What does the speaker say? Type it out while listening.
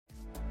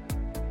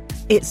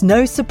It's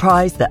no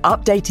surprise that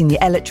updating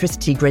the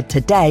electricity grid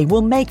today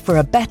will make for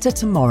a better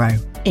tomorrow.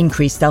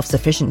 Increased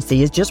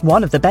self-sufficiency is just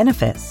one of the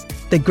benefits.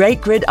 The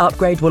Great Grid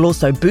Upgrade will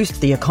also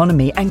boost the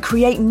economy and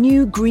create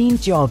new green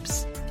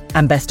jobs.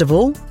 And best of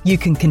all, you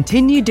can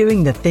continue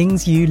doing the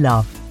things you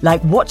love,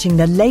 like watching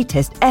the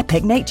latest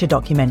epic nature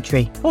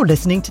documentary or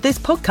listening to this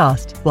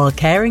podcast while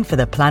caring for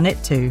the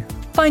planet too.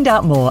 Find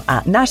out more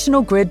at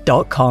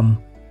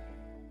nationalgrid.com.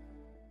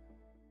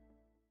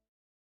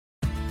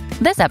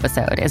 This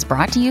episode is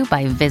brought to you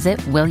by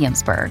Visit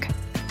Williamsburg.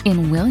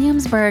 In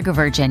Williamsburg,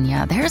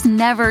 Virginia, there's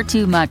never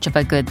too much of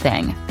a good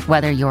thing.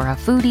 Whether you're a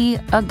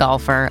foodie, a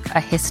golfer,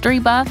 a history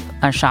buff,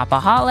 a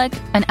shopaholic,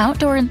 an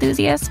outdoor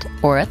enthusiast,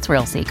 or a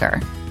thrill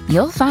seeker,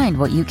 you'll find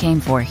what you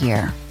came for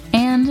here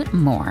and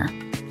more.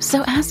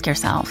 So ask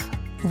yourself,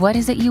 what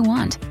is it you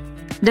want?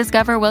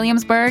 Discover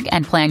Williamsburg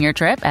and plan your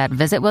trip at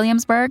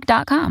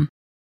visitwilliamsburg.com.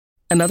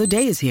 Another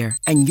day is here,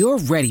 and you're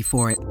ready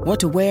for it. What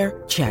to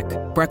wear? Check.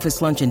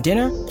 Breakfast, lunch, and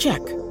dinner? Check.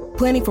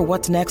 Planning for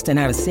what's next and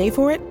how to save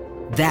for it?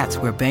 That's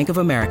where Bank of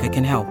America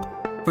can help.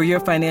 For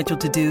your financial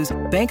to-dos,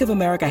 Bank of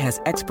America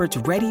has experts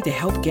ready to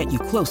help get you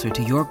closer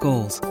to your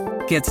goals.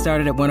 Get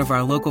started at one of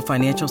our local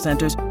financial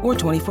centers or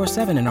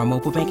 24/7 in our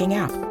mobile banking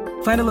app.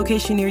 Find a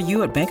location near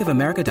you at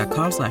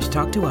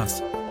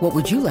bankofamerica.com/talktous. What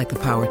would you like the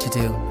power to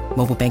do?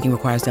 Mobile banking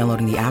requires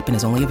downloading the app and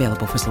is only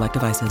available for select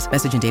devices.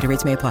 Message and data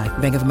rates may apply.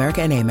 Bank of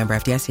America N.A., member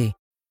FDIC.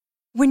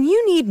 When you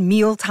need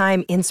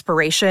mealtime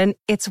inspiration,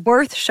 it's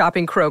worth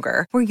shopping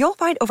Kroger, where you'll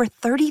find over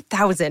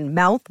 30,000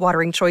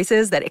 mouth-watering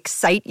choices that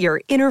excite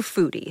your inner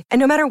foodie. And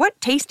no matter what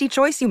tasty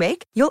choice you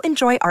make, you'll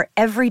enjoy our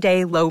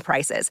everyday low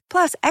prices,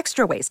 plus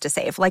extra ways to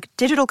save, like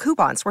digital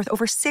coupons worth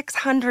over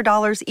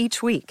 $600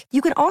 each week.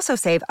 You can also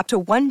save up to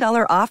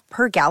 $1 off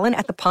per gallon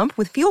at the pump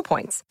with fuel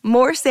points.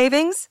 More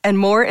savings and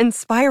more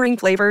inspiring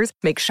flavors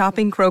make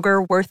shopping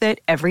Kroger worth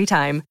it every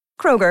time.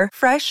 Kroger,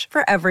 fresh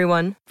for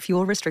everyone.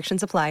 Fuel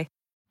restrictions apply.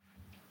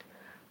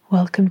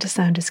 Welcome to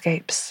Sound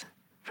Escapes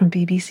from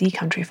BBC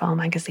Countryfile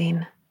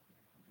magazine.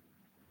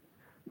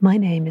 My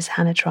name is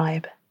Hannah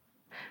Tribe,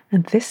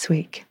 and this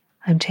week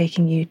I'm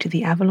taking you to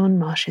the Avalon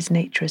Marshes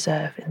Nature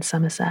Reserve in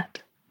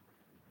Somerset.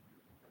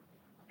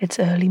 It's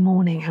early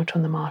morning out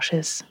on the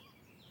marshes,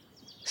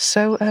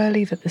 so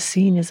early that the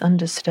scene is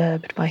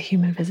undisturbed by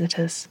human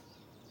visitors.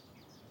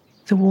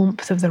 The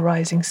warmth of the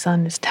rising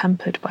sun is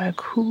tempered by a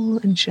cool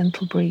and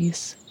gentle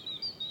breeze.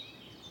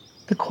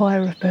 The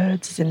choir of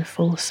birds is in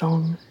full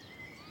song,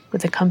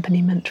 with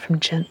accompaniment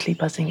from gently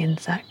buzzing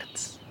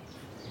insects.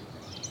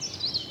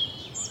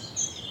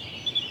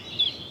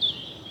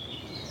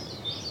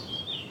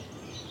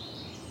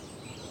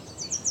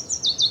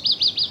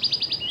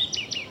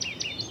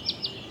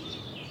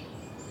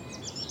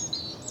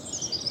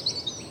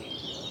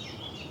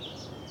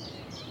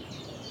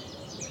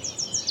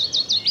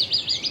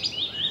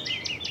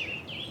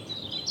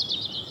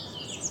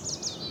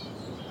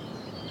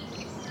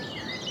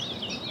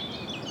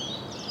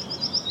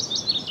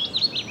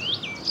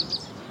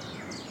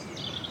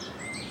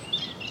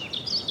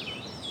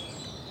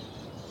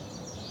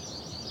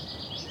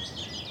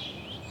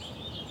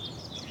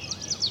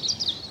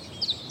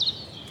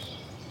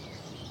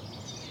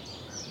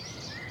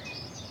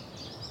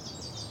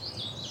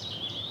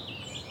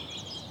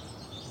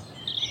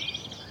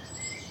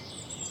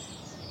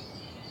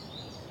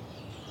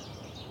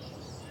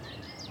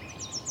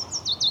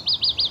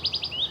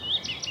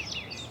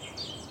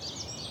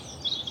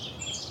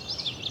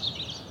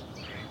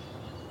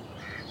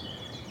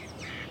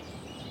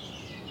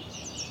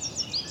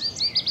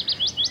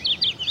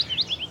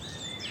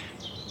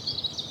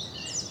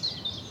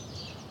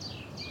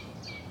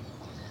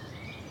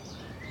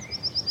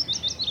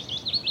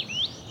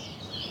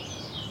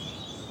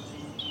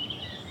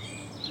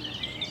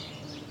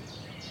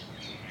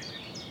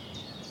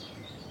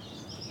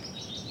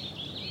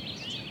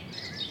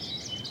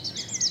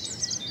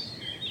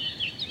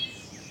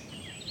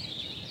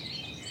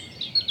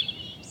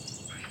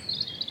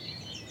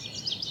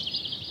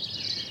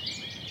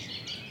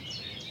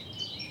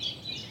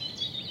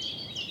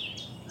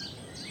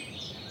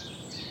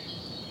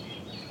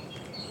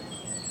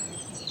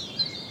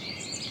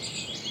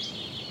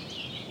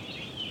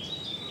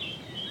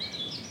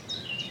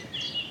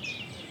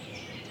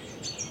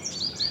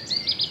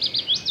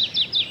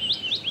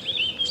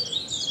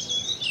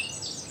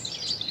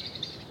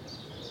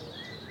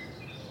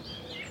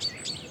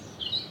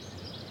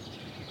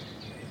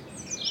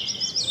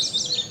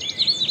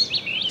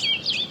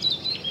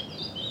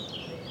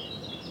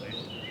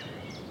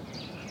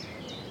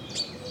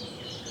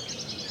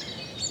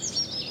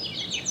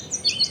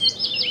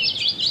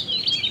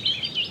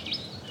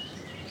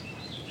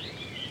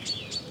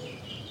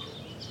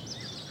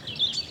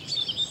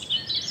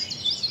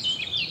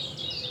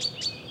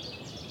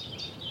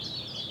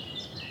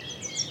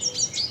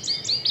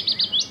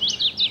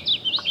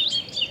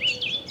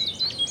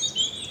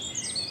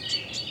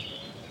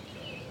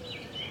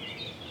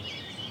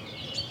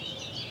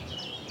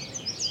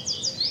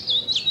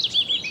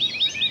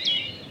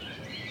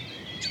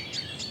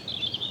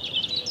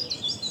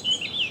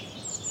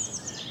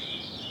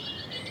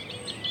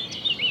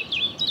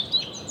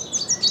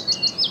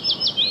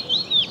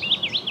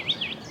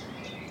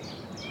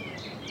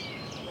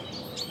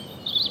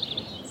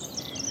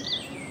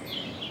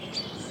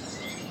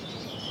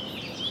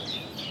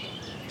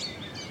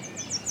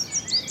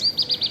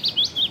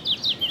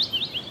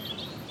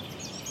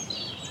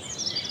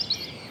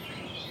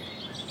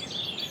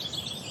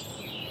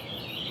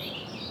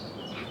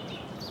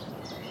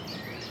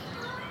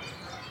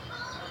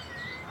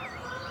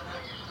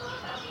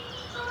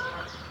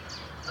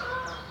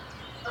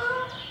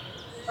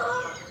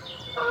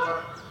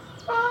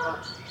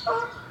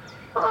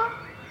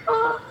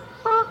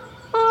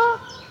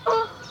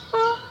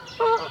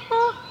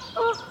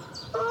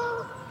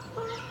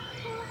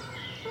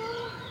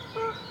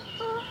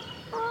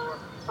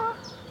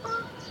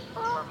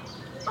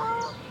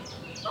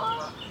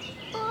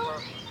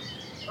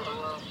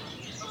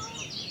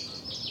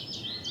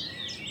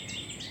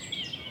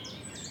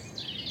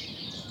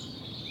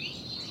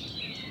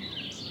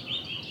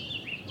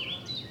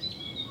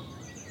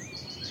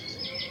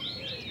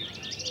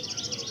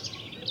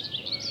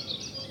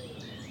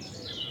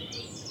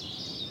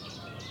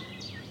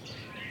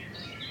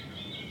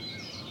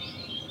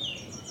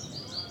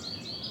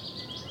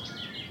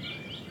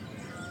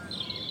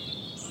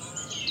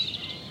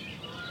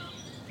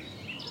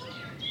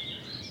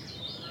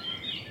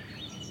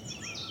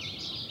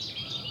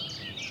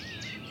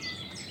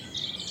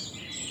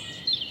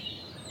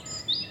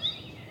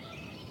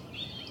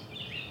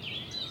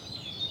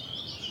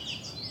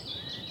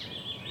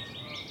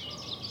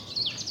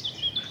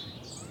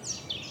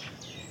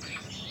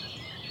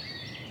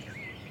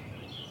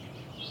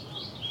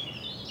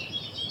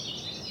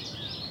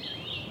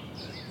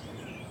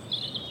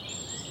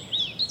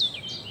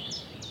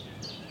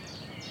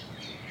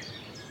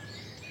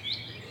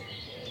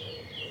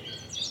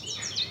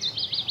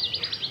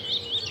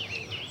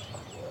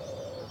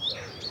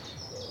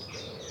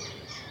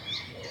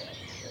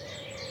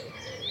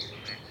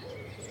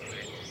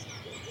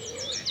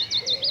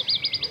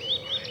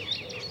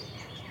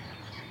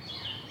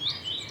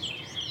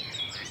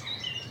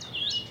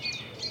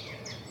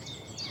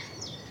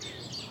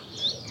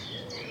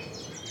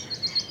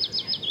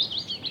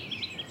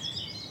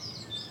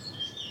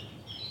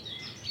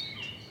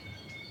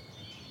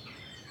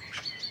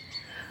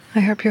 I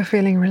hope you're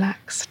feeling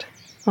relaxed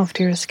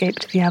after your escape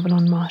to the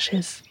Avalon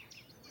marshes.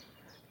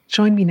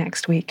 Join me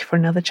next week for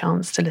another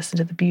chance to listen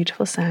to the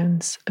beautiful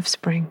sounds of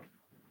spring.